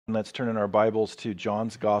Let's turn in our Bibles to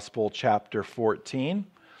John's Gospel, chapter 14.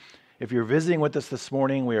 If you're visiting with us this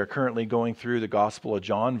morning, we are currently going through the Gospel of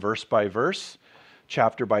John, verse by verse,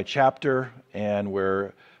 chapter by chapter, and we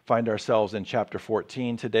find ourselves in chapter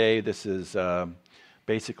 14 today. This is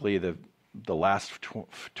basically the last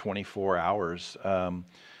 24 hours that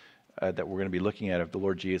we're going to be looking at of the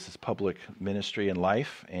Lord Jesus' public ministry and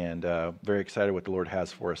life, and very excited what the Lord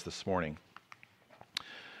has for us this morning.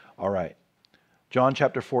 All right. John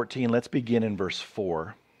chapter 14, let's begin in verse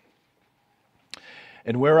 4.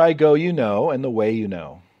 And where I go you know, and the way you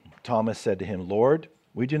know. Thomas said to him, Lord,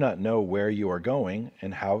 we do not know where you are going,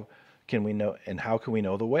 and how can we know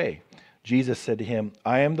the way? Jesus said to him,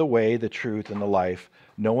 I am the way, the truth, and the life.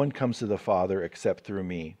 No one comes to the Father except through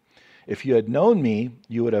me. If you had known me,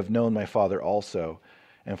 you would have known my Father also.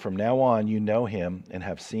 And from now on you know him and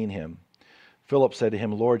have seen him. Philip said to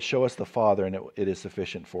him, Lord, show us the Father, and it is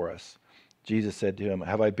sufficient for us. Jesus said to him,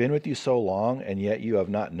 have I been with you so long, and yet you have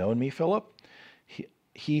not known me, Philip?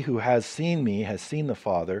 He who has seen me has seen the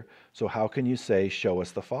Father, so how can you say, show us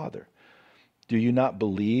the Father? Do you not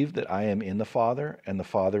believe that I am in the Father, and the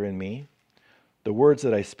Father in me? The words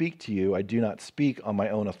that I speak to you, I do not speak on my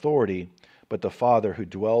own authority, but the Father who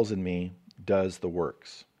dwells in me does the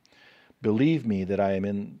works. Believe me that I am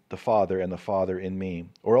in the Father, and the Father in me,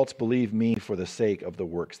 or else believe me for the sake of the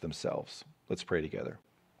works themselves. Let's pray together.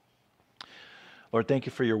 Lord, thank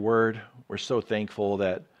you for your word. We're so thankful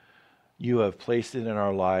that you have placed it in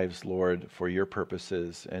our lives, Lord, for your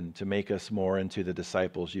purposes and to make us more into the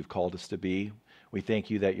disciples you've called us to be. We thank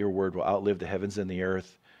you that your word will outlive the heavens and the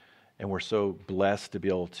earth, and we're so blessed to be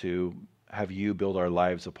able to have you build our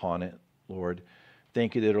lives upon it, Lord.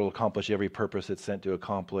 Thank you that it will accomplish every purpose it's sent to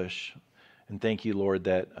accomplish. And thank you, Lord,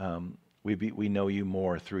 that we know you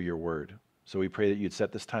more through your word. So we pray that you'd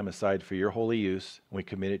set this time aside for your holy use, and we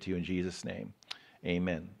commit it to you in Jesus' name.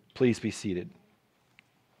 Amen. Please be seated.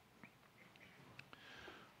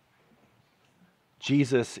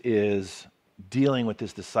 Jesus is dealing with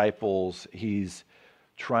his disciples. He's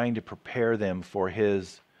trying to prepare them for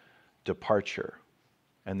his departure.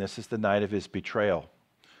 And this is the night of his betrayal.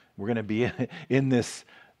 We're going to be in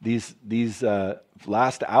these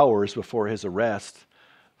last hours before his arrest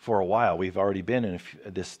for a while. We've already been in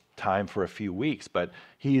this time for a few weeks, but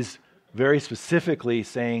he's very specifically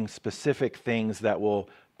saying specific things that will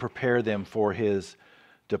prepare them for his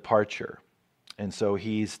departure. And so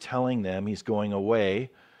he's telling them he's going away,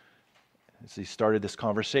 as he started this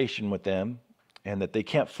conversation with them, and that they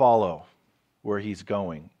can't follow where he's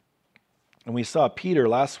going. And we saw Peter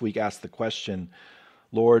last week ask the question,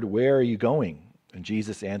 Lord, where are you going? And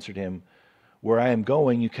Jesus answered him, where I am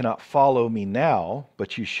going, you cannot follow me now,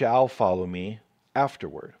 but you shall follow me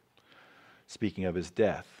afterward. Speaking of his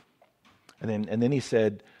death. And then he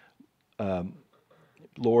said,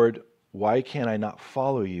 Lord, why can't I not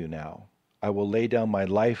follow you now? I will lay down my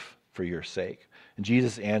life for your sake. And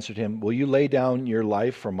Jesus answered him, will you lay down your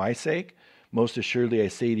life for my sake? Most assuredly I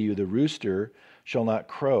say to you, the rooster shall not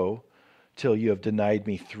crow till you have denied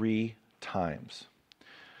me 3 times.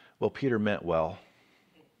 Well, Peter meant well.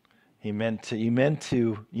 He meant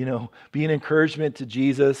to, be an encouragement to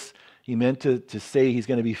Jesus. He meant to say he's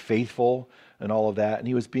going to be faithful and all of that. And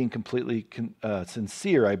he was being completely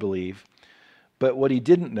sincere, I believe. But what he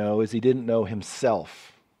didn't know is he didn't know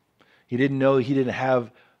himself. He didn't know he didn't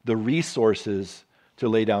have the resources to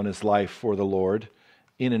lay down his life for the Lord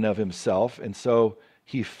in and of himself. And so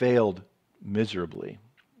he failed miserably,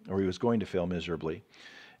 or he was going to fail miserably.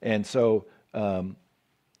 And so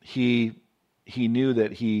he knew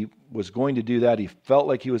that he was going to do that. He felt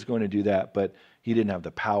like he was going to do that, but he didn't have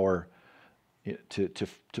the power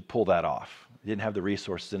to pull that off. He didn't have the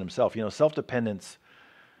resources in himself. Self-dependence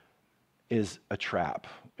is a trap.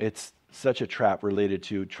 It's such a trap related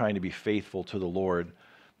to trying to be faithful to the Lord,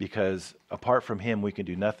 because apart from him, we can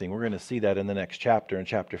do nothing. We're going to see that in the next chapter, in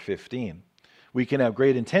chapter 15. We can have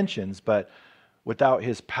great intentions, but without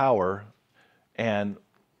his power and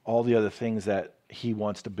all the other things that he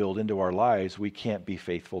wants to build into our lives, we can't be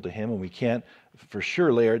faithful to him, and we can't for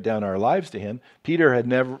sure lay down our lives to him. Peter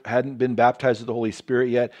hadn't been baptized with the Holy Spirit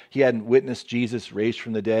yet. He hadn't witnessed Jesus raised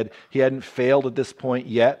from the dead. He hadn't failed at this point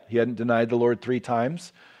yet. He hadn't denied the Lord 3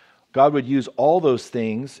 times. God would use all those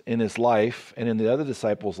things in his life and in the other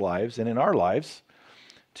disciples' lives and in our lives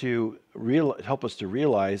to help us to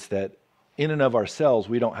realize that in and of ourselves,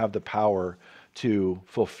 we don't have the power to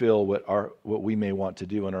fulfill what we may want to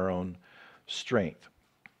do in our own strength.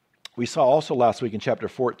 We saw also last week in chapter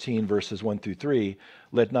 14, verses 1 through 3,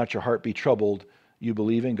 let not your heart be troubled. You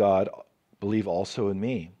believe in God, believe also in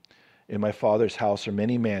me. In my Father's house are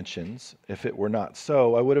many mansions. If it were not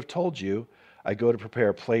so, I would have told you, I go to prepare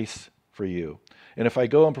a place for you. And if I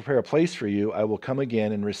go and prepare a place for you, I will come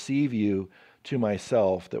again and receive you to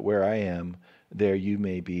myself, that where I am, there you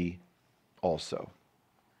may be also.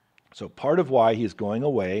 So part of why he's going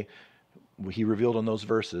away, he revealed in those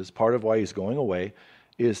verses, part of why he's going away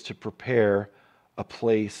is to prepare a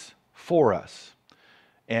place for us.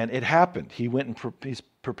 And it happened. He went and he's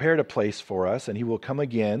prepared a place for us, and he will come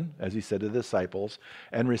again, as he said to the disciples,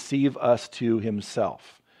 and receive us to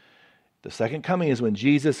himself. The second coming is when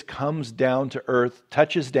Jesus comes down to earth,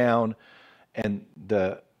 touches down, and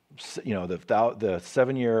the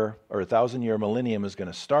 7-year or 1,000-year millennium is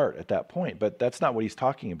going to start at that point. But that's not what he's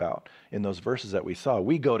talking about in those verses that we saw.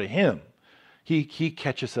 We go to him. He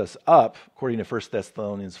catches us up, according to 1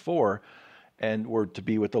 Thessalonians 4, and we're to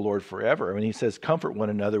be with the Lord forever. I mean, he says, comfort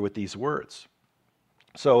one another with these words.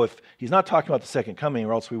 So if he's not talking about the second coming,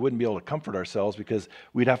 or else we wouldn't be able to comfort ourselves, because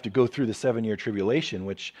we'd have to go through the 7-year tribulation,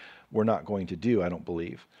 which we're not going to do, I don't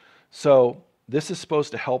believe. So this is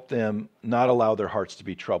supposed to help them not allow their hearts to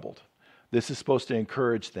be troubled. This is supposed to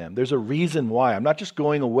encourage them. There's a reason why. I'm not just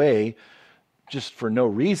going away just for no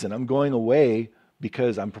reason. I'm going away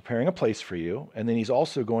because I'm preparing a place for you. And then he's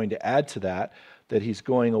also going to add to that he's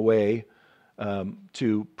going away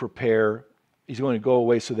to prepare. He's going to go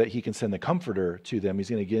away so that he can send the Comforter to them. He's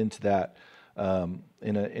going to get into that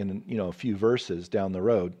in a few verses down the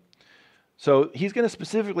road. So he's going to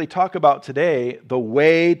specifically talk about today the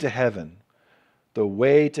way to heaven. The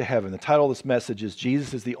way to heaven. The title of this message is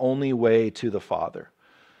Jesus is the only way to the Father.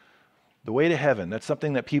 The way to heaven. That's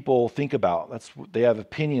something that people think about. That's what they have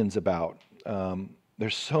opinions about.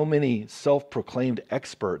 There's so many self-proclaimed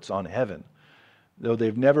experts on heaven. Though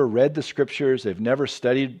they've never read the scriptures, they've never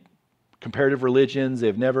studied comparative religions,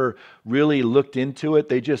 they've never really looked into it,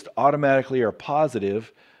 they just automatically are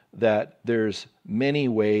positive that there's many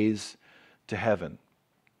ways to heaven.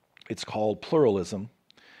 It's called pluralism.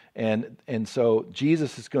 And so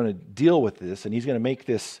Jesus is going to deal with this, and he's going to make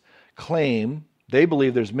this claim. They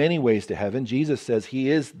believe there's many ways to heaven. Jesus says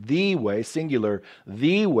he is the way, singular,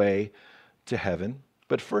 the way to heaven.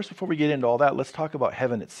 But first, before we get into all that, let's talk about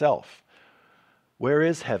heaven itself. Where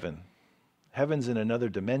is heaven? Heaven's in another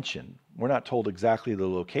dimension. We're not told exactly the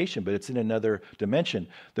location, but it's in another dimension.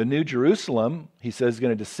 The New Jerusalem, he says, is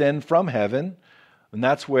going to descend from heaven, and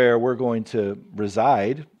that's where we're going to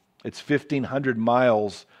reside. It's 1,500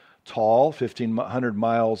 miles tall, 1,500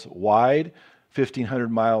 miles wide,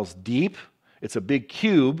 1,500 miles deep. It's a big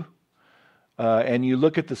cube, and you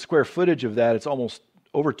look at the square footage of that, it's almost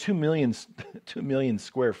over 2 million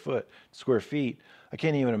square feet. I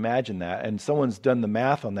can't even imagine that. And someone's done the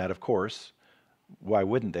math on that, of course. Why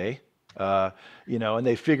wouldn't they? And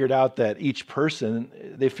they figured out that each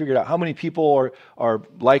person, they figured out how many people are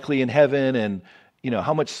likely in heaven, and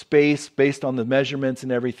how much space based on the measurements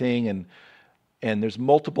and everything, and there's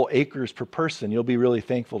multiple acres per person. You'll be really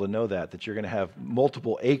thankful to know that you're going to have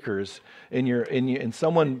multiple acres and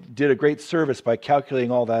someone did a great service by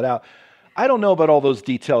calculating all that out. I don't know about all those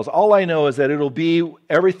details. All I know is that it'll be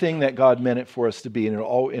everything that God meant it for us to be, and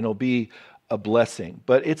it'll be a blessing.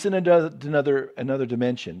 But it's in another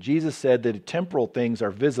dimension. Jesus said that temporal things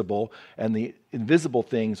are visible and the invisible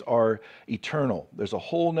things are eternal. There's a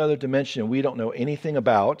whole nother dimension we don't know anything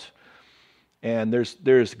about. And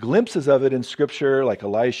there's glimpses of it in Scripture, like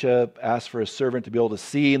Elisha asked for a servant to be able to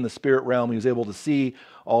see in the spirit realm. He was able to see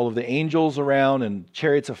all of the angels around and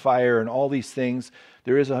chariots of fire and all these things.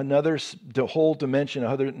 There is another whole dimension,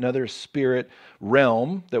 another spirit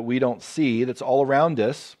realm that we don't see, that's all around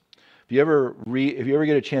us. If you ever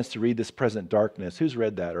get a chance to read This Present Darkness, who's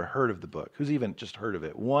read that or heard of the book? Who's even just heard of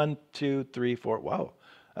it? 1, 2, 3, 4. Wow,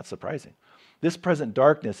 that's surprising. This Present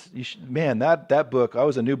Darkness, that book, I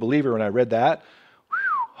was a new believer when I read that.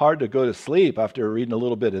 Hard to go to sleep after reading a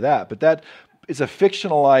little bit of that. But that is a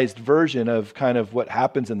fictionalized version of kind of what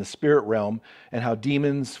happens in the spirit realm and how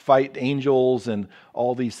demons fight angels and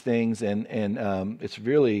all these things. And it's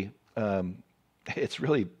really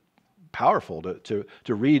powerful to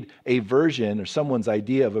read a version or someone's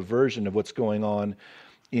idea of a version of what's going on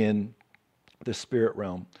in the spirit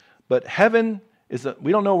realm. But heaven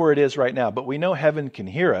we don't know where it is right now, but we know heaven can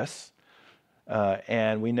hear us,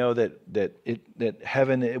 and we know that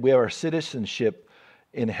heaven, we have our citizenship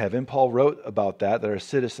in heaven. Paul wrote about that our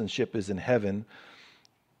citizenship is in heaven.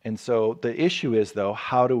 And so the issue is, though,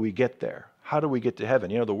 how do we get there? How do we get to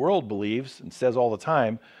heaven? The world believes and says all the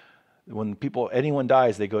time, when anyone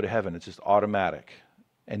dies, they go to heaven. It's just automatic.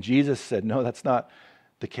 And Jesus said, no, that's not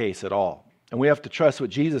the case at all. And we have to trust what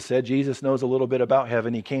Jesus said. Jesus knows a little bit about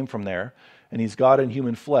heaven. He came from there, and he's God in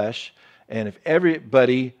human flesh. And if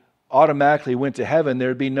everybody automatically went to heaven, there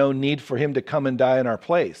would be no need for him to come and die in our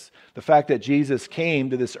place. The fact that Jesus came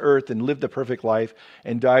to this earth and lived a perfect life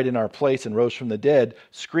and died in our place and rose from the dead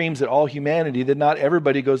screams at all humanity that not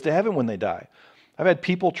everybody goes to heaven when they die. I've had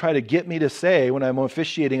people try to get me to say when I'm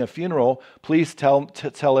officiating a funeral, please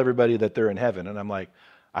tell everybody that they're in heaven. And I'm like,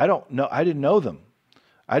 I don't know. I didn't know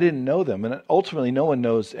them. And ultimately, no one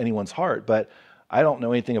knows anyone's heart, but I don't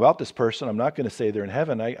know anything about this person. I'm not going to say they're in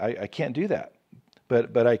heaven. I can't do that.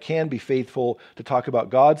 But I can be faithful to talk about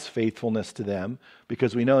God's faithfulness to them,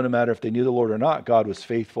 because we know no matter if they knew the Lord or not, God was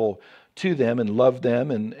faithful to them and loved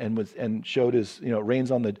them and showed his,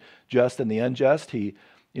 reigns on the just and the unjust. He,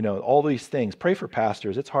 all these things. Pray for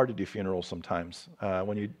pastors. It's hard to do funerals sometimes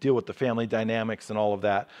when you deal with the family dynamics and all of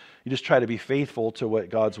that. You just try to be faithful to what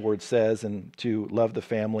God's word says and to love the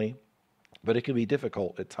family, but it can be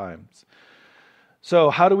difficult at times.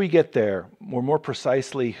 So how do we get there? Or more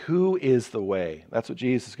precisely, who is the way? That's what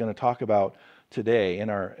Jesus is going to talk about today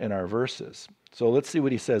in our verses. So let's see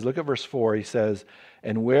what he says. Look at verse 4. He says,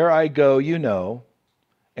 "And where I go, you know,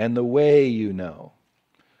 and the way you know."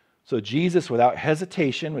 So Jesus, without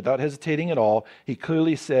hesitating at all, he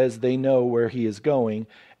clearly says they know where he is going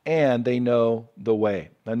and they know the way.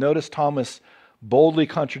 Now notice Thomas boldly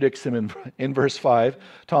contradicts him in verse 5.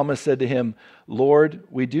 Thomas said to him, "Lord,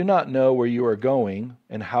 we do not know where you are going,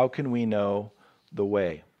 and how can we know the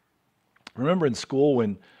way?" Remember in school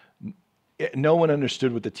when no one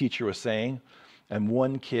understood what the teacher was saying, and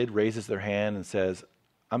one kid raises their hand and says,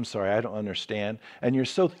 "I'm sorry, I don't understand." And you're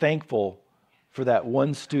so thankful for that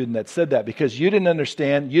one student that said that, because you didn't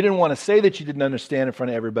understand. You didn't want to say that you didn't understand in front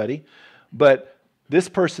of everybody, but this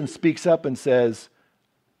person speaks up and says,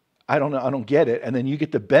 I don't know, I don't get it. And then you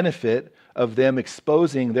get the benefit of them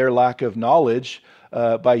exposing their lack of knowledge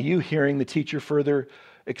by you hearing the teacher further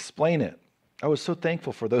explain it. I was so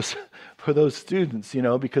thankful for those students,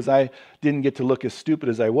 because I didn't get to look as stupid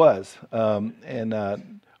as I was,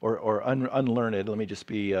 or unlearned. Let me just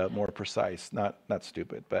be more precise, not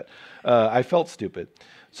stupid, but I felt stupid.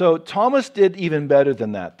 So Thomas did even better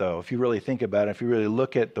than that, though. If you really think about it, if you really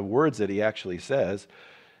look at the words that he actually says,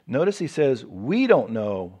 notice he says, "We don't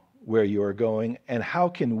know where you are going, and how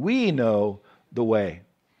can we know the way?"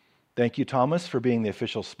 Thank you, Thomas, for being the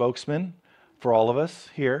official spokesman for all of us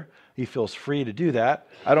here. He feels free to do that.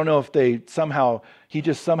 I don't know if he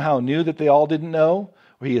just somehow knew that they all didn't know,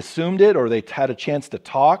 or he assumed it, or they had a chance to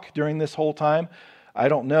talk during this whole time. I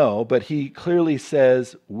don't know, but he clearly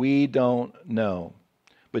says, we don't know.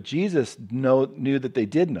 But Jesus knew that they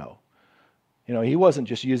did know. He wasn't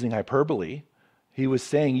just using hyperbole. He was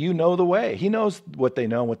saying, you know the way. He knows what they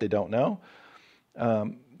know and what they don't know.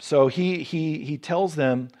 So he tells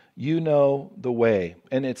them, you know the way.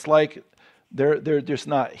 And it's like they're just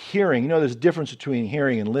not hearing. There's a difference between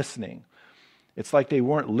hearing and listening. It's like they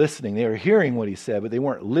weren't listening. They were hearing what he said, but they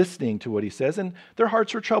weren't listening to what he says. And their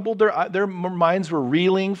hearts were troubled. Their minds were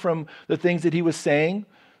reeling from the things that he was saying.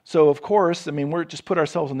 So, of course, we're just put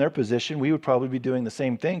ourselves in their position. We would probably be doing the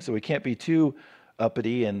same thing. So we can't be too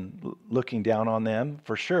uppity and looking down on them,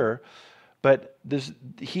 for sure. But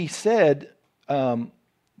he said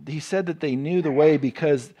that they knew the way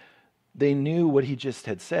because they knew what he just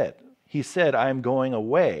had said. He said, "I'm going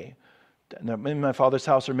away. In my Father's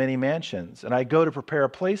house are many mansions, and I go to prepare a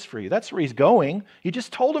place for you." That's where he's going. He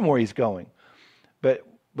just told them where he's going. But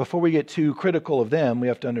before we get too critical of them, we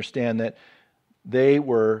have to understand that they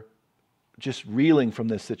were just reeling from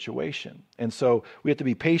this situation. And so we have to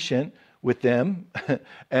be patient with them.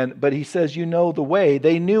 But he says, you know the way.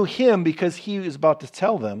 They knew him because he was about to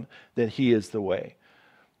tell them that he is the way.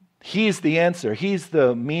 He's the answer. He's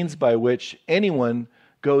the means by which anyone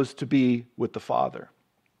goes to be with the Father.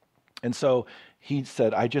 And so he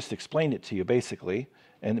said, I just explained it to you, basically.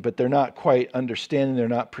 But they're not quite understanding. They're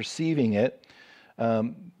not perceiving it.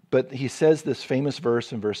 But he says this famous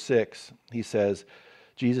verse in verse 6. He says,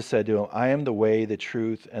 Jesus said to him, "I am the way, the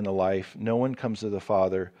truth, and the life. No one comes to the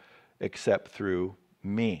Father except through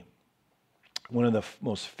me." One of the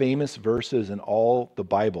most famous verses in all the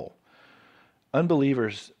Bible.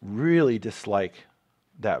 Unbelievers really dislike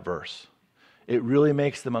that verse. It really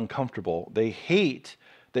makes them uncomfortable. They hate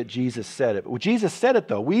that Jesus said it. Well, Jesus said it,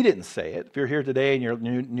 though. We didn't say it. If you're here today and you're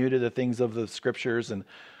new to the things of the Scriptures and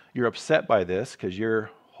you're upset by this because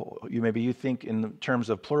maybe you think in terms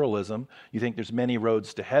of pluralism, you think there's many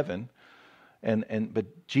roads to heaven.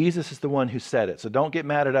 But Jesus is the one who said it. So don't get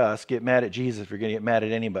mad at us. Get mad at Jesus if you're going to get mad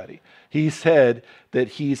at anybody. He said that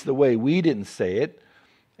he's the way. We didn't say it.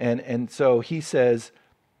 And so he says,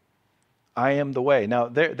 I am the way. Now,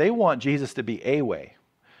 they want Jesus to be a way.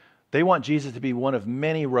 They want Jesus to be one of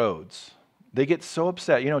many roads. They get so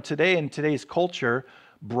upset. Today in today's culture,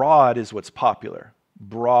 broad is what's popular.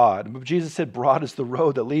 Broad. Jesus said broad is the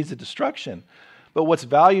road that leads to destruction. But what's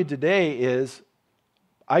valued today is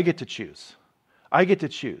I get to choose. I get to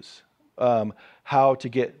choose how to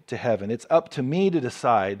get to heaven. It's up to me to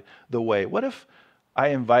decide the way. What if I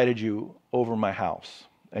invited you over my house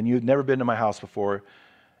and you've never been to my house before,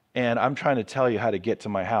 and I'm trying to tell you how to get to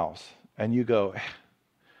my house, and you go,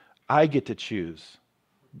 I get to choose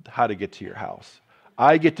how to get to your house.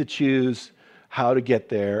 I get to choose how to get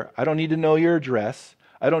there. I don't need to know your address.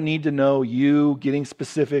 I don't need to know you getting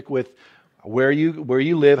specific with where you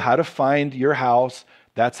live, how to find your house.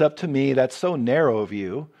 That's up to me. That's so narrow of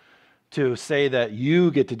you to say that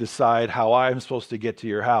you get to decide how I'm supposed to get to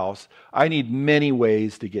your house. I need many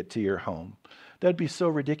ways to get to your home. That'd be so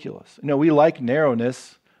ridiculous. We like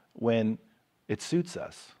narrowness when it suits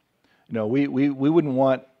us. We wouldn't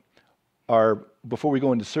want before we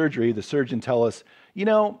go into surgery, the surgeon tell us,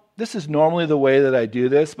 this is normally the way that I do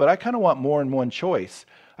this, but I kind of want more than one choice.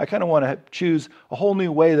 I kind of want to choose a whole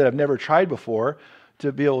new way that I've never tried before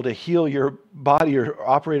to be able to heal your body or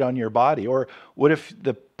operate on your body. Or what if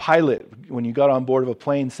the pilot, when you got on board of a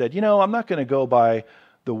plane, said, I'm not going to go by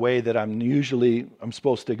the way that I'm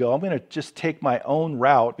supposed to go. I'm going to just take my own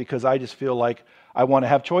route because I just feel like I want to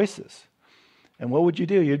have choices. And what would you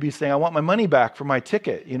do? You'd be saying, I want my money back for my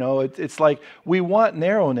ticket. It's like we want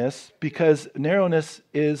narrowness because narrowness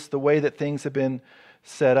is the way that things have been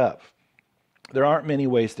set up. There aren't many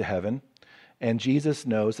ways to heaven, and Jesus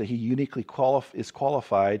knows that he uniquely is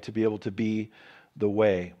qualified to be able to be the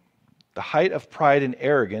way. The height of pride and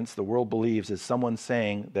arrogance, the world believes, is someone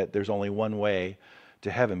saying that there's only one way to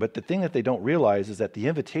heaven. But the thing that they don't realize is that the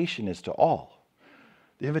invitation is to all.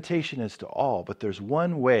 The invitation is to all, but there's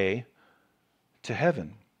one way to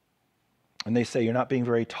heaven. And they say, you're not being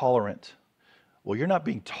very tolerant. Well, you're not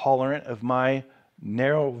being tolerant of my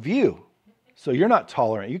narrow view. So you're not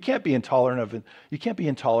tolerant. You can't be intolerant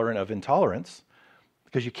of intolerance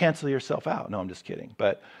because you cancel yourself out. No, I'm just kidding.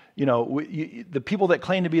 But the people that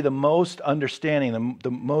claim to be the most understanding,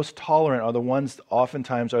 the most tolerant, are the ones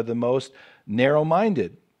oftentimes are the most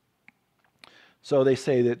narrow-minded. So they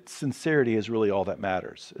say that sincerity is really all that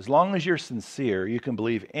matters. As long as you're sincere, you can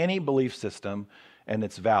believe any belief system and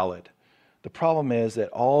it's valid. The problem is that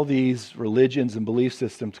all these religions and belief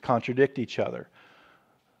systems contradict each other.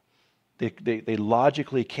 They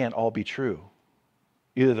logically can't all be true.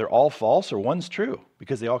 Either they're all false or one's true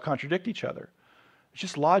because they all contradict each other. It's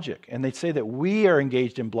just logic. And they say that we are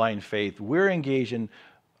engaged in blind faith. We're engaged in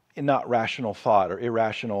not rational thought or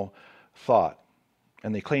irrational thought.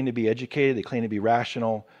 And they claim to be educated, they claim to be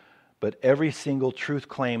rational, but every single truth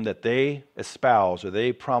claim that they espouse or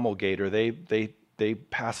they promulgate or they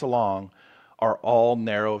pass along are all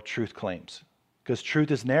narrow truth claims. Because truth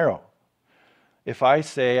is narrow. If I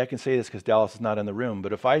say, I can say this because Dallas is not in the room,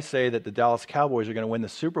 but if I say that the Dallas Cowboys are going to win the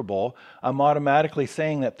Super Bowl, I'm automatically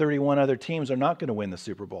saying that 31 other teams are not going to win the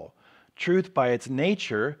Super Bowl. Truth by its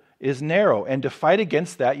nature is narrow, and to fight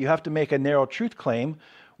against that, you have to make a narrow truth claim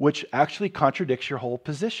which actually contradicts your whole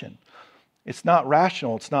position. It's not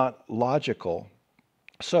rational, it's not logical.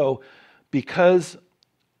 So, because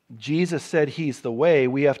Jesus said he's the way,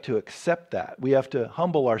 we have to accept that. We have to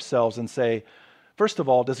humble ourselves and say, first of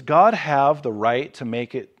all, does God have the right to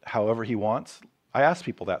make it however he wants? I ask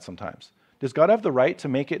people that sometimes. Does God have the right to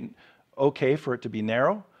make it okay for it to be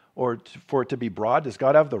narrow or for it to be broad? Does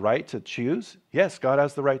God have the right to choose? Yes, God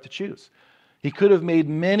has the right to choose. He could have made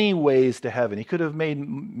many ways to heaven. He could have made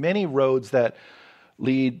many roads that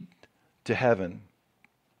lead to heaven,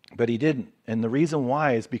 but he didn't. And the reason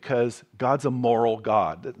why is because God's a moral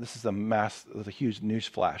God. This is a huge news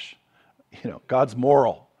flash. God's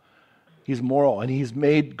moral. He's moral, and he's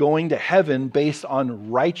made going to heaven based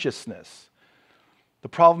on righteousness. The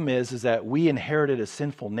problem is that we inherited a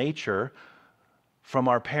sinful nature from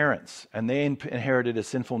our parents, and they inherited a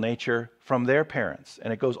sinful nature from their parents,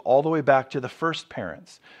 and it goes all the way back to the first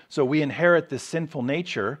parents. So we inherit this sinful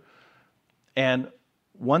nature, and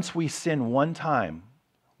once we sin one time,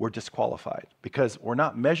 we're disqualified because we're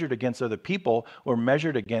not measured against other people, we're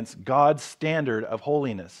measured against God's standard of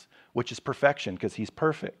holiness, which is perfection because he's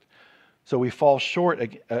perfect. So we fall short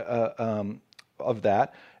of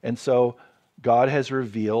that, and so God has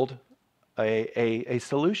revealed a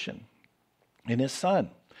solution in his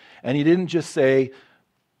Son. And he didn't just say,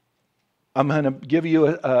 I'm going to give you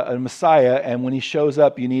a Messiah, and when he shows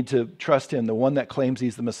up, you need to trust him, the one that claims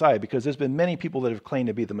he's the Messiah, because there's been many people that have claimed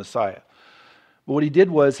to be the Messiah. But what he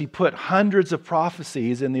did was he put hundreds of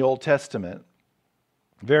prophecies in the Old Testament,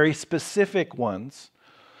 very specific ones.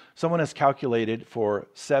 Someone has calculated for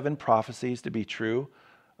 7 prophecies to be true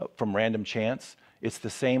from random chance. It's the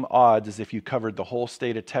same odds as if you covered the whole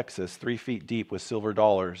state of Texas 3 feet deep with silver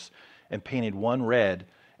dollars and painted one red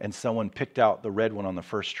and someone picked out the red one on the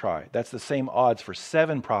first try. That's the same odds for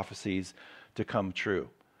 7 prophecies to come true.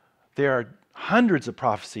 There are hundreds of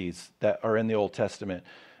prophecies that are in the Old Testament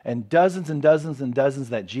and dozens and dozens and dozens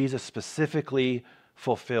that Jesus specifically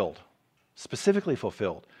fulfilled. Specifically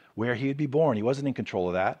fulfilled. Where he would be born, he wasn't in control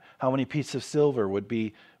of that. How many pieces of silver would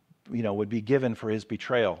be given for his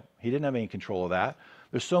betrayal? He didn't have any control of that.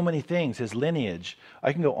 There's so many things. His lineage.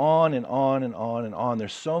 I can go on and on and on and on.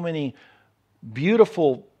 There's so many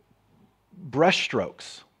beautiful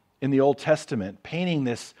brushstrokes in the Old Testament painting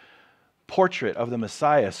this portrait of the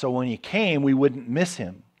Messiah. So when he came, we wouldn't miss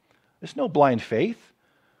him. There's no blind faith.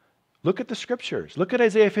 Look at the scriptures. Look at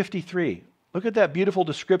Isaiah 53. Look at that beautiful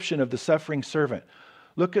description of the suffering servant.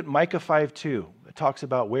 Look at Micah 5:2. It talks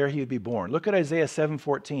about where he would be born. Look at Isaiah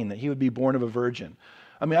 7:14, that he would be born of a virgin.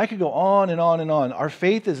 I mean, I could go on and on and on. Our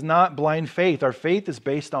faith is not blind faith. Our faith is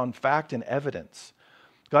based on fact and evidence.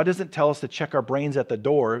 God doesn't tell us to check our brains at the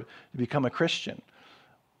door to become a Christian.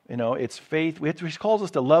 It's faith. He calls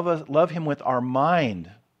us to love him with our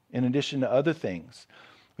mind in addition to other things.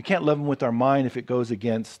 We can't love him with our mind if it goes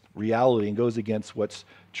against reality and goes against what's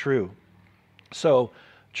true. So,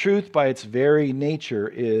 truth by its very nature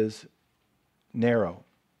is narrow.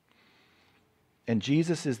 And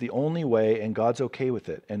Jesus is the only way, and God's okay with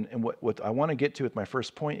it. And what I want to get to with my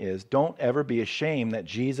first point is, don't ever be ashamed that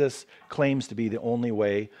Jesus claims to be the only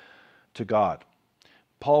way to God.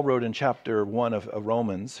 Paul wrote in chapter 1 of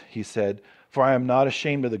Romans, he said, "For I am not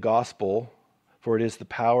ashamed of the gospel, for it is the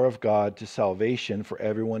power of God to salvation for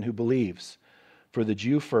everyone who believes, for the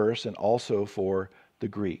Jew first and also for the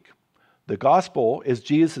Greek." The gospel is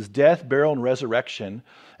Jesus' death, burial, and resurrection,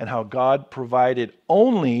 and how God provided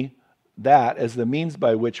only that as the means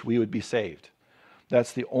by which we would be saved.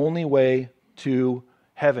 That's the only way to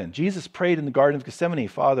heaven. Jesus prayed in the Garden of Gethsemane,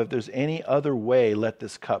 "Father, if there's any other way, let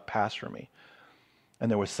this cup pass from me." And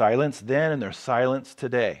there was silence then, and there's silence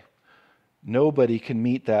today. Nobody can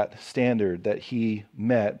meet that standard that he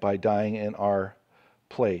met by dying in our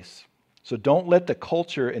place. So don't let the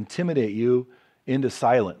culture intimidate you into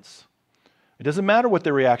silence. It doesn't matter what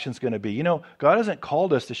the reaction is going to be. God hasn't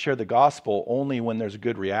called us to share the gospel only when there's a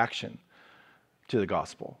good reaction to the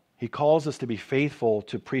gospel. He calls us to be faithful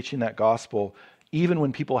to preaching that gospel even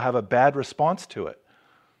when people have a bad response to it.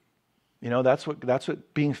 That's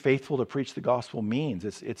what being faithful to preach the gospel means.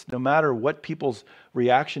 It's no matter what people's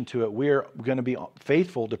reaction to it, we're going to be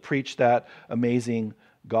faithful to preach that amazing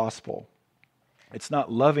gospel. It's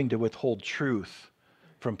not loving to withhold truth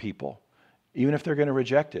from people, even if they're going to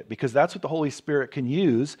reject it, because that's what the Holy Spirit can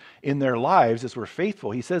use in their lives as we're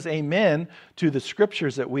faithful. He says amen to the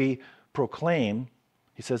scriptures that we proclaim.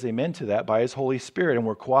 He says amen to that by his Holy Spirit, and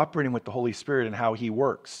we're cooperating with the Holy Spirit in how he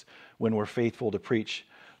works when we're faithful to preach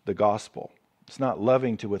the gospel. It's not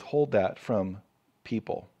loving to withhold that from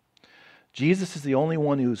people. Jesus is the only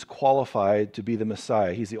one who's qualified to be the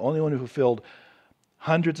Messiah. He's the only one who fulfilled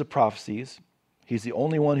hundreds of prophecies. He's the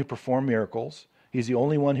only one who performed miracles. He's the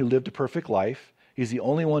only one who lived a perfect life. He's the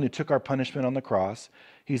only one who took our punishment on the cross.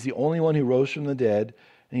 He's the only one who rose from the dead.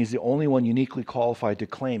 And he's the only one uniquely qualified to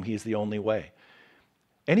claim he's the only way.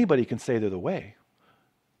 Anybody can say they're the way,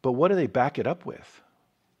 but what do they back it up with?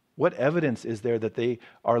 What evidence is there that they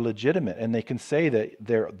are legitimate and they can say that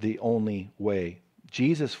they're the only way?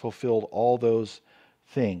 Jesus fulfilled all those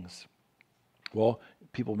things. Well,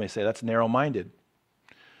 people may say that's narrow-minded.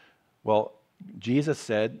 Well, Jesus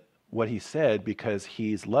said what he said because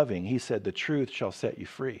he's loving. He said, "The truth shall set you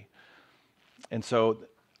free." And so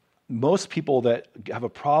most people that have a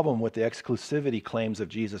problem with the exclusivity claims of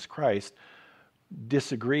Jesus Christ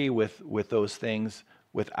disagree with those things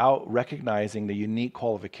without recognizing the unique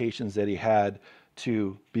qualifications that he had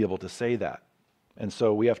to be able to say that. And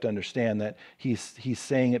so we have to understand that he's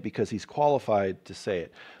saying it because he's qualified to say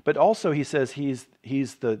it. But also he says he's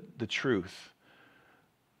the truth.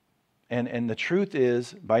 And the truth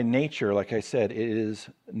is, by nature, like I said, it is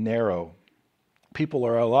narrow. People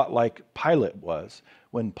are a lot like Pilate was.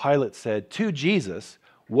 When Pilate said to Jesus,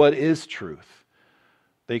 "What is truth?"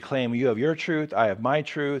 They claim, "You have your truth, I have my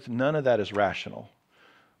truth." None of that is rational.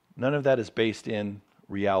 None of that is based in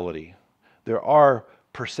reality. There are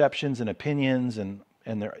perceptions and opinions, and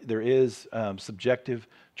there is subjective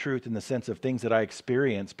truth in the sense of things that I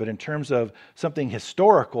experience. But in terms of something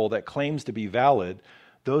historical that claims to be valid,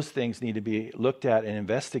 those things need to be looked at and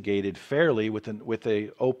investigated fairly with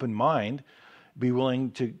an open mind. Be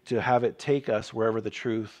willing to have it take us wherever the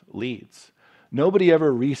truth leads. Nobody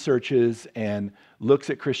ever researches and looks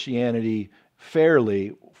at Christianity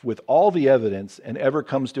fairly with all the evidence and ever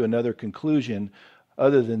comes to another conclusion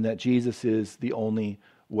other than that Jesus is the only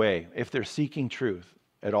way. If they're seeking truth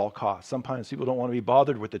at all costs. Sometimes people don't want to be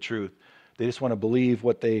bothered with the truth. They just want to believe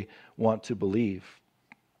what they want to believe.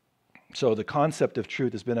 So the concept of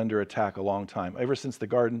truth has been under attack a long time. Ever since the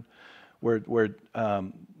garden where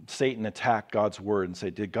Satan attacked God's word and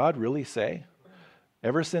said, did God really say?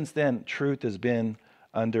 Ever since then, truth has been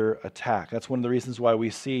under attack. That's one of the reasons why we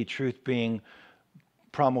see truth being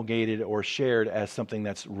promulgated or shared as something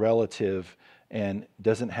that's relative and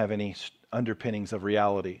doesn't have any underpinnings of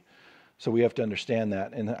reality. So we have to understand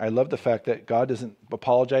that. And I love the fact that God doesn't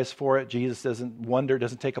apologize for it. Jesus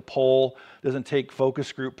doesn't take a poll, doesn't take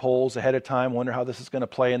focus group polls ahead of time, wonder how this is going to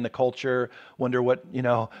play in the culture, wonder what,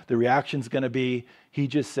 the reaction's going to be. He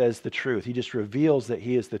just says the truth. He just reveals that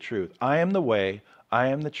he is the truth. I am the way, I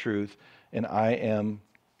am the truth, and I am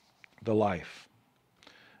the life.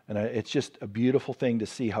 And it's just a beautiful thing to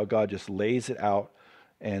see how God just lays it out,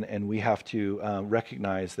 and we have to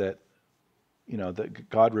recognize that that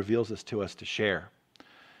God reveals this to us to share.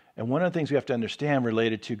 And one of the things we have to understand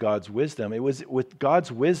related to God's wisdom, it was with God's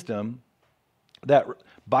wisdom that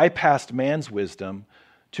bypassed man's wisdom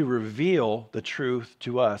to reveal the truth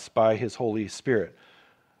to us by his Holy Spirit.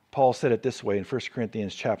 Paul said it this way in 1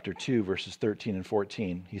 Corinthians chapter 2, verses 13 and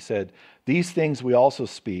 14. He said, "These things we also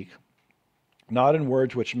speak, not in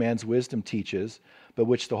words which man's wisdom teaches, but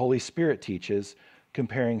which the Holy Spirit teaches,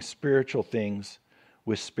 comparing spiritual things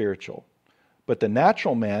with spiritual. But the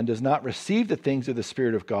natural man does not receive the things of the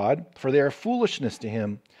Spirit of God, for they are foolishness to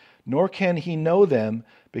him, nor can he know them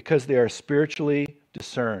because they are spiritually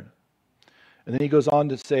discerned." And then he goes on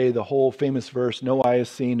to say the whole famous verse, "No eye has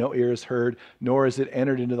seen, no ear has heard, nor is it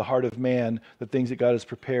entered into the heart of man the things that God has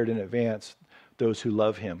prepared in advance, those who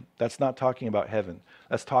love him." That's not talking about heaven.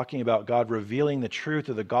 That's talking about God revealing the truth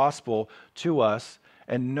of the gospel to us,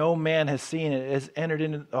 and no man has seen it, has entered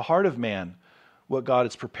into the heart of man what God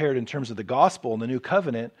has prepared in terms of the gospel and the new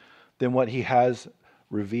covenant than what he has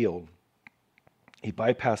revealed. He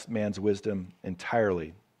bypassed man's wisdom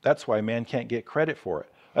entirely. That's why man can't get credit for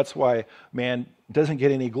it. That's why man doesn't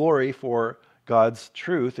get any glory for God's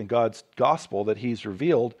truth and God's gospel that he's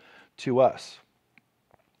revealed to us.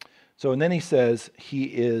 So, and then he says he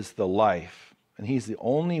is the life, and he's the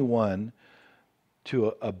only one to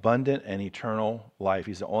abundant and eternal life.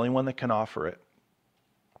 He's the only one that can offer it.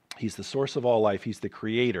 He's the source of all life. He's the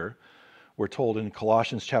creator. We're told in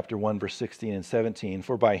Colossians chapter 1, verse 16 and 17,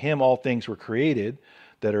 "For by him all things were created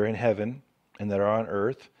that are in heaven and that are on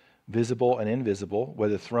earth, visible and invisible,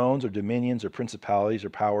 whether thrones or dominions or principalities or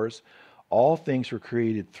powers. All things were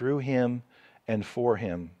created through him and for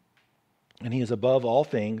him. And he is above all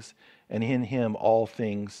things, and in him all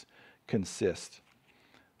things consist."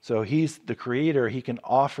 So he's the creator. He can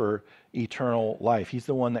offer eternal life. He's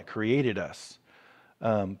the one that created us.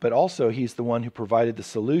 But also he's the one who provided the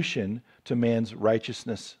solution to man's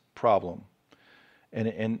righteousness problem.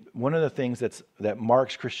 And one of the things that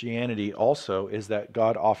marks Christianity also is that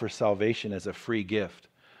God offers salvation as a free gift.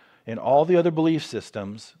 In all the other belief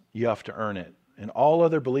systems, you have to earn it. In all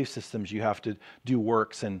other belief systems, you have to do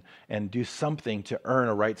works and do something to earn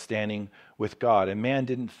a right standing with God. And man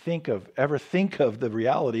didn't ever think of the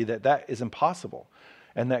reality that is impossible,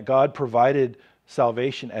 and that God provided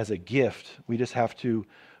salvation as a gift. We just have to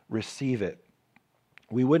receive it.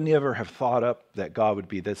 We wouldn't ever have thought up that God would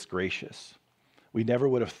be this gracious. We never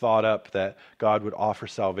would have thought up that God would offer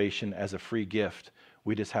salvation as a free gift.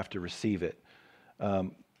 We just have to receive it.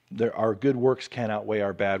 Our good works can't outweigh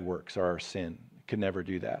our bad works or our sin. It can never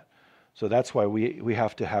do that. So that's why we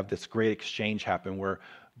have to have this great exchange happen where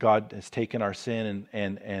God has taken our sin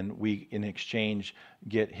and we, in exchange,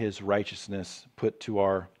 get his righteousness put to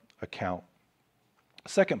our account.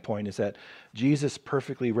 Second point is that Jesus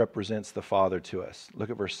perfectly represents the Father to us. Look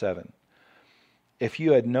at verse 7. "If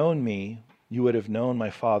you had known me, you would have known my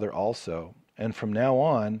Father also, and from now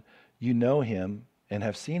on you know him and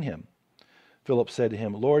have seen him." Philip said to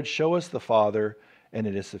him, "Lord, show us the Father, and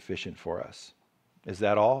it is sufficient for us." Is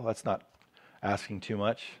that all? That's not asking too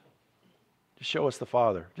much. Just show us the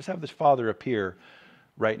Father. Just have the Father appear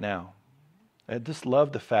right now. I just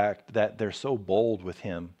love the fact that they're so bold with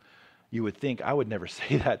him. You would think I would never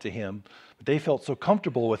say that to him, but they felt so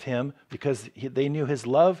comfortable with him because they knew his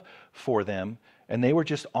love for them, and they were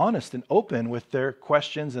just honest and open with their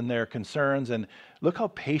questions and their concerns. And look how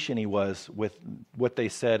patient he was with what they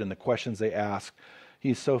said and the questions they asked.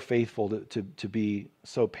 He's so faithful to be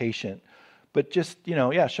so patient. But just,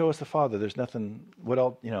 show us the Father. There's nothing, what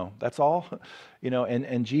else, that's all.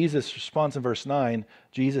 And Jesus responds in verse 9.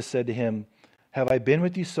 Jesus said to him, "Have I been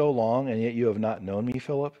with you so long, and yet you have not known me,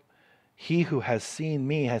 Philip? He who has seen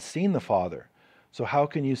me has seen the Father. So how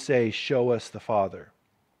can you say, show us the Father?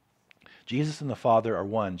 Jesus and the Father are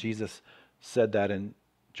one. Jesus said that in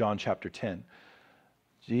John chapter 10.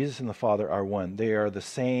 Jesus and the Father are one. They are the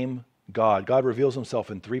same God. God reveals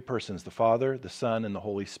himself in three persons, the Father, the Son, and the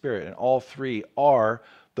Holy Spirit. And all three are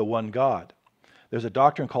the one God. There's a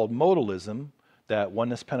doctrine called modalism that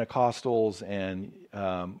oneness Pentecostals and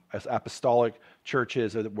apostolic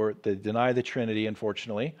churches they deny the Trinity,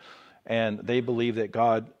 unfortunately, and they believe that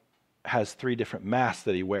God has three different masks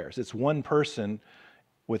that he wears. It's one person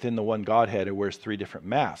within the one Godhead who wears three different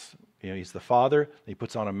masks. He's the Father, he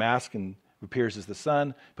puts on a mask and appears as the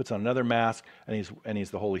Son, puts on another mask, and he's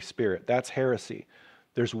the Holy Spirit. That's heresy.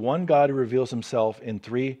 There's one God who reveals himself in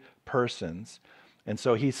three persons. And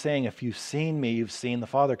so he's saying, if you've seen me, you've seen the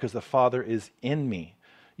Father, because the Father is in me.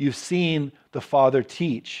 You've seen the Father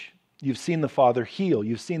teach. You've seen the Father heal.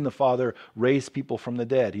 You've seen the Father raise people from the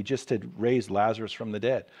dead. He just had raised Lazarus from the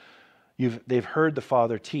dead. They've heard the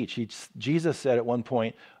Father teach. Jesus said at one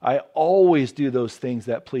point, I always do those things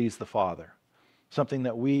that please the Father. Something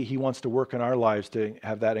that he wants to work in our lives to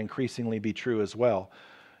have that increasingly be true as well.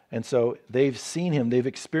 And so they've seen him, they've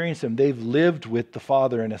experienced him, they've lived with the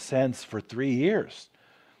Father in a sense for 3 years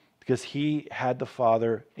because he had the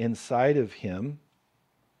Father inside of him.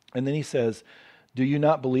 And then he says, do you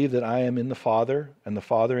not believe that I am in the Father and the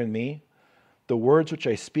Father in me? The words which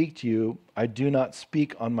I speak to you, I do not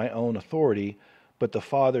speak on my own authority, but the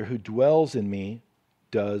Father who dwells in me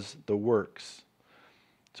does the works.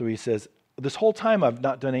 So he says, this whole time I've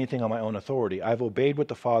not done anything on my own authority. I've obeyed what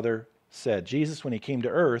the Father said. Jesus, when he came to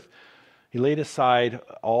earth, he laid aside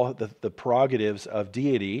all the prerogatives of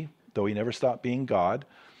deity, though he never stopped being God,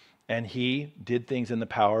 and he did things in the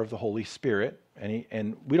power of the Holy Spirit.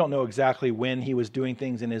 And we don't know exactly when he was doing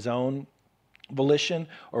things in his own volition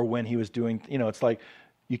or when he was doing, it's like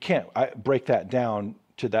you can't break that down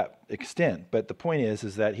to that extent. But the point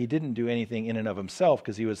is that he didn't do anything in and of himself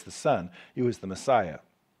because he was the Son. He was the Messiah.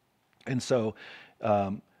 And so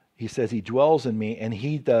he says he dwells in me and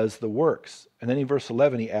he does the works. And then in verse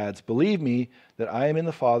 11 he adds, believe me that I am in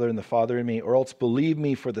the Father and the Father in me, or else believe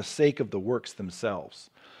me for the sake of the works themselves.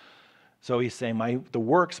 So he's saying the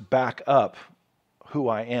works back up who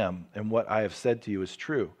I am and what I have said to you is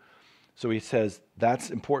true. So he says that's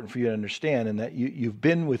important for you to understand, and that you've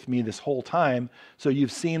been with me this whole time, so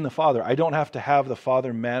you've seen the Father. I don't have to have the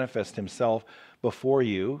Father manifest himself before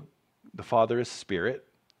you. The Father is Spirit.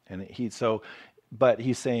 But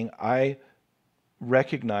he's saying, I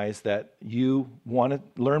recognize that you want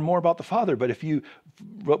to learn more about the Father, but if you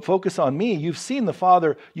focus on me, you've seen the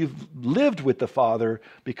Father, you've lived with the Father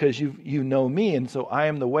because you know me, and so I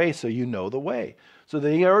am the way, so you know the way. So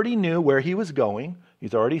they already knew where he was going.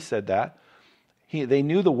 He's already said that. They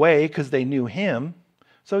knew the way because they knew him.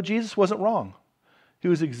 So Jesus wasn't wrong. He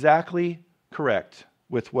was exactly correct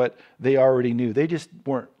with what they already knew. They just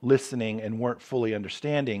weren't listening and weren't fully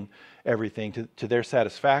understanding everything to their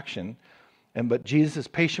satisfaction. But Jesus is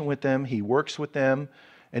patient with them. He works with them.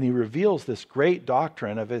 And he reveals this great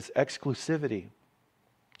doctrine of his exclusivity.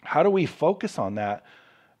 How do we focus on that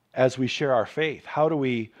as we share our faith? How do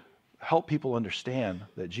we help people understand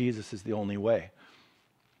that Jesus is the only way?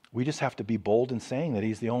 We just have to be bold in saying that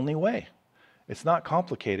he's the only way. It's not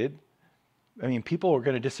complicated. I mean, people are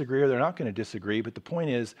going to disagree or they're not going to disagree, but the point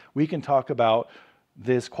is we can talk about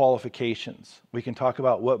his qualifications. We can talk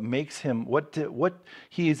about what makes him, what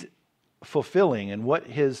he's fulfilling and what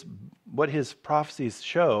his prophecies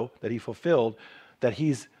show that he fulfilled, that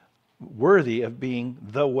he's worthy of being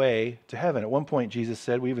the way to heaven. At one point, Jesus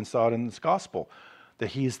said, we even saw it in this gospel, that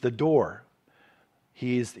he's the door.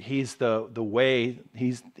 He's the way.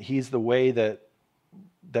 He's the way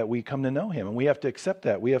that we come to know him, and we have to accept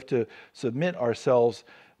that. We have to submit ourselves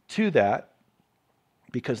to that,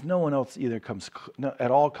 because no one else either comes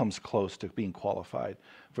close to being qualified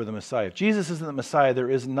for the Messiah. If Jesus isn't the Messiah, there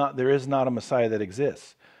is not a Messiah that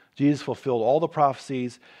exists. Jesus fulfilled all the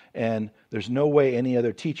prophecies, and there's no way any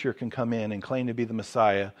other teacher can come in and claim to be the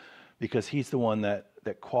Messiah, because he's the one that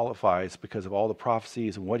qualifies because of all the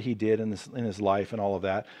prophecies and what he did in his life and all of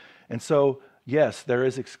that. And so, yes, there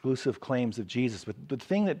is exclusive claims of Jesus, but the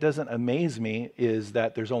thing that doesn't amaze me is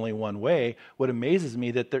that there's only one way. What amazes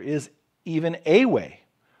me that there is even a way.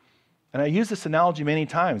 And I use this analogy many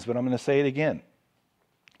times, but I'm going to say it again.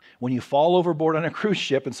 When you fall overboard on a cruise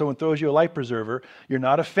ship and someone throws you a life preserver, you're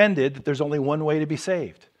not offended that there's only one way to be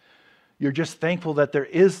saved. You're just thankful that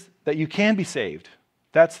that you can be saved.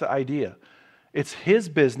 That's the idea. It's his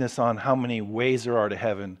business on how many ways there are to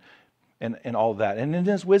heaven and all that. And in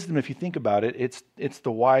his wisdom, if you think about it, it's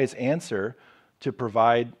the wise answer to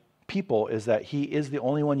provide people is that he is the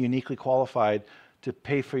only one uniquely qualified to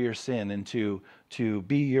pay for your sin and to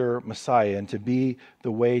be your Messiah and to be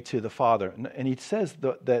the way to the Father. And he says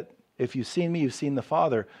that if you've seen me, you've seen the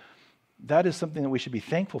Father. That is something that we should be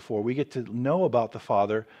thankful for. We get to know about the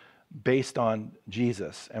Father based on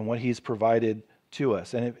Jesus and what he's provided to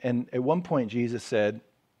us. And at one point, Jesus said,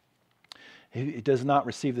 "He does not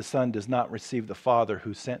receive the Son, does not receive the Father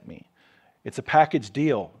who sent me." It's a package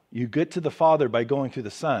deal. You get to the Father by going through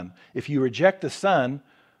the Son. If you reject the Son,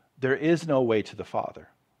 there is no way to the Father.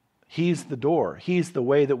 He's the door. He's the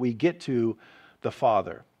way that we get to the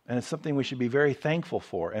Father. And it's something we should be very thankful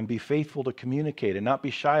for and be faithful to communicate and not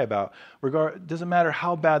be shy about. It doesn't matter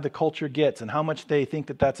how bad the culture gets and how much they think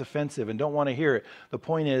that that's offensive and don't want to hear it. The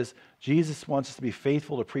point is, Jesus wants us to be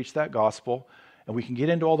faithful to preach that gospel. And we can get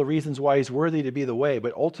into all the reasons why he's worthy to be the way,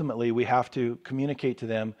 but ultimately we have to communicate to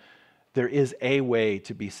them there is a way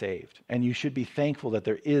to be saved. And you should be thankful that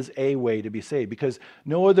there is a way to be saved, because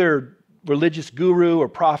no other religious guru or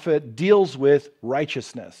prophet deals with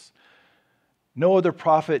righteousness. No other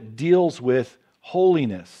prophet deals with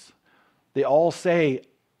holiness. They all say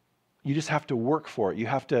you just have to work for it. You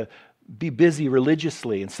have to be busy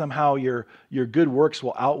religiously, and somehow your good works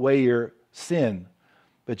will outweigh your sin.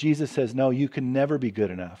 But Jesus says, no, you can never be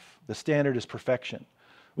good enough. The standard is perfection.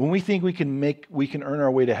 When we think we can earn our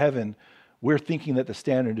way to heaven, we're thinking that the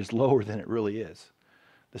standard is lower than it really is.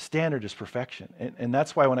 The standard is perfection. And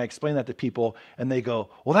that's why when I explain that to people and they go,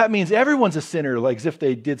 well, that means everyone's a sinner, like as if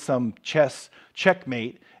they did some chess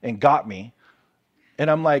checkmate and got me. And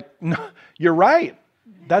I'm like, no, you're right.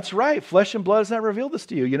 That's right. Flesh and blood has not revealed this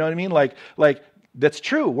to you. You know what I mean? Like that's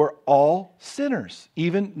true. We're all sinners.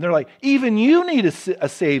 They're like, even you need a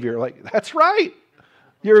savior. Like, that's right.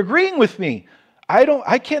 You're agreeing with me.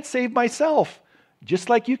 I can't save myself, just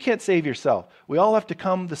like you can't save yourself. We all have to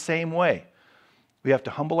come the same way. We have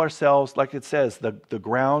to humble ourselves. Like it says, the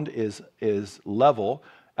ground is level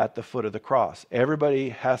at the foot of the cross. Everybody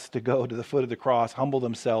has to go to the foot of the cross, humble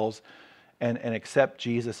themselves, and accept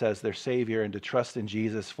Jesus as their Savior and to trust in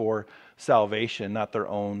Jesus for salvation, not their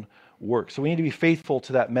own work. So we need to be faithful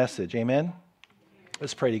to that message. Amen?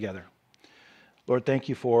 Let's pray together. Lord, thank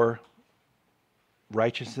you for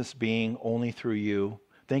righteousness being only through you.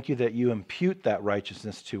 Thank you that you impute that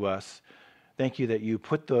righteousness to us. Thank you that you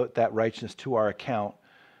put that righteousness to our account,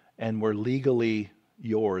 and we're legally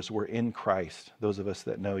yours. We're in Christ, those of us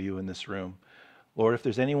that know you in this room. Lord, if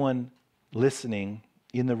there's anyone listening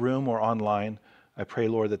in the room or online, I pray,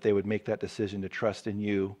 Lord, that they would make that decision to trust in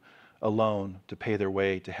you alone to pay their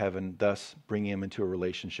way to heaven, thus bringing them into a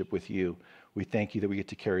relationship with you. We thank you that we get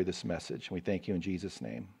to carry this message, and we thank you in Jesus'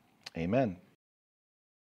 name. Amen.